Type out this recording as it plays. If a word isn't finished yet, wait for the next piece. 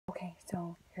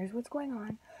So here's what's going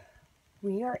on.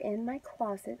 We are in my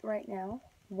closet right now.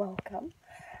 Welcome.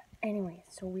 Anyway,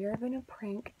 so we are going to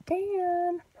prank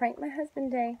Dan. Prank my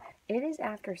husband Day. It is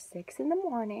after 6 in the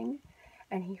morning,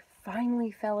 and he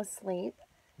finally fell asleep.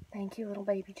 Thank you, little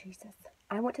baby Jesus.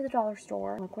 I went to the dollar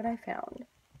store. Look what I found.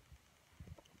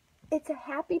 It's a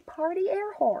happy party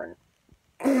air horn.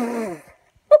 Oh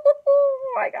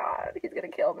my God, he's going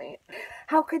to kill me.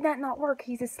 How could that not work?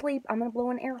 He's asleep. I'm going to blow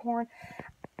an air horn.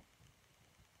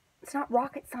 It's not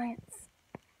rocket science.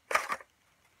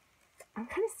 I'm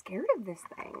kind of scared of this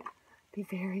thing. Be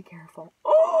very careful.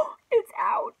 Oh, it's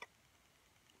out.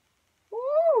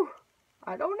 Ooh,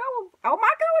 I don't know. Oh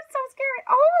my God, it's so scary.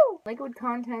 Oh, liquid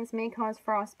contents may cause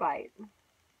frostbite.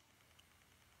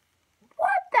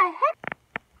 What the heck?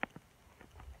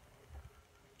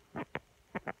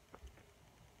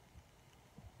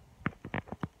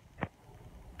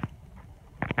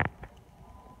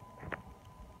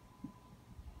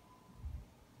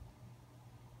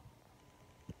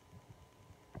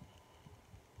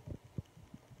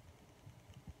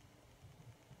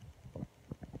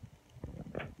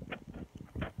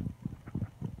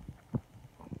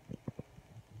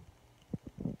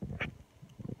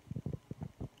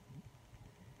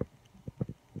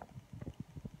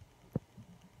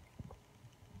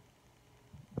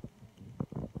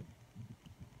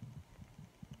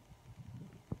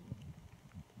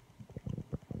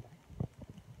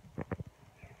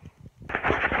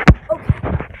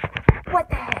 What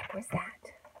the heck was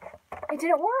that? It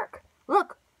didn't work.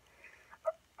 Look.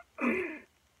 Oh,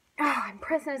 I'm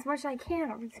pressing as much as I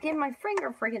can. I'm just getting my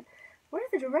finger freaking. What are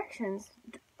the directions?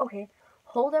 Okay.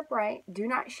 Hold upright. Do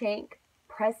not shake.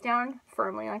 Press down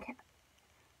firmly on camera.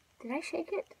 Did I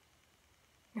shake it?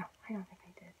 No, I don't think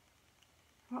I did.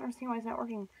 I don't understand why it's not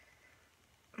working.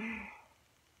 Man,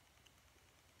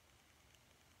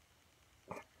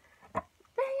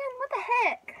 what the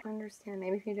heck? I understand.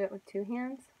 Maybe if you do it with 2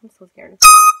 hands. I'm so scared.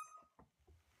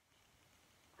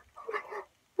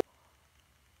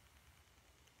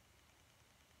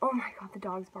 Oh my God, the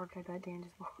dogs barked. I bet Dan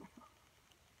just woke up.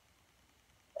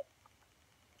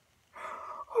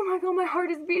 Oh my God, my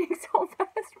heart is beating so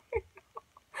fast right now.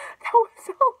 That was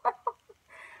so loud.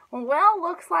 Well,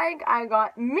 looks like I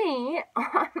got me on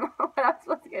what I was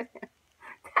supposed to get him.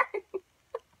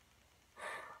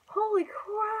 Holy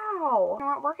cow. You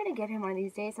know what? We're going to get him one of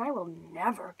these days, and I will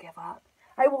never give up.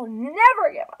 I will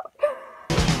never give up.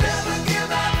 Never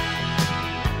give up.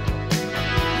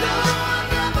 No.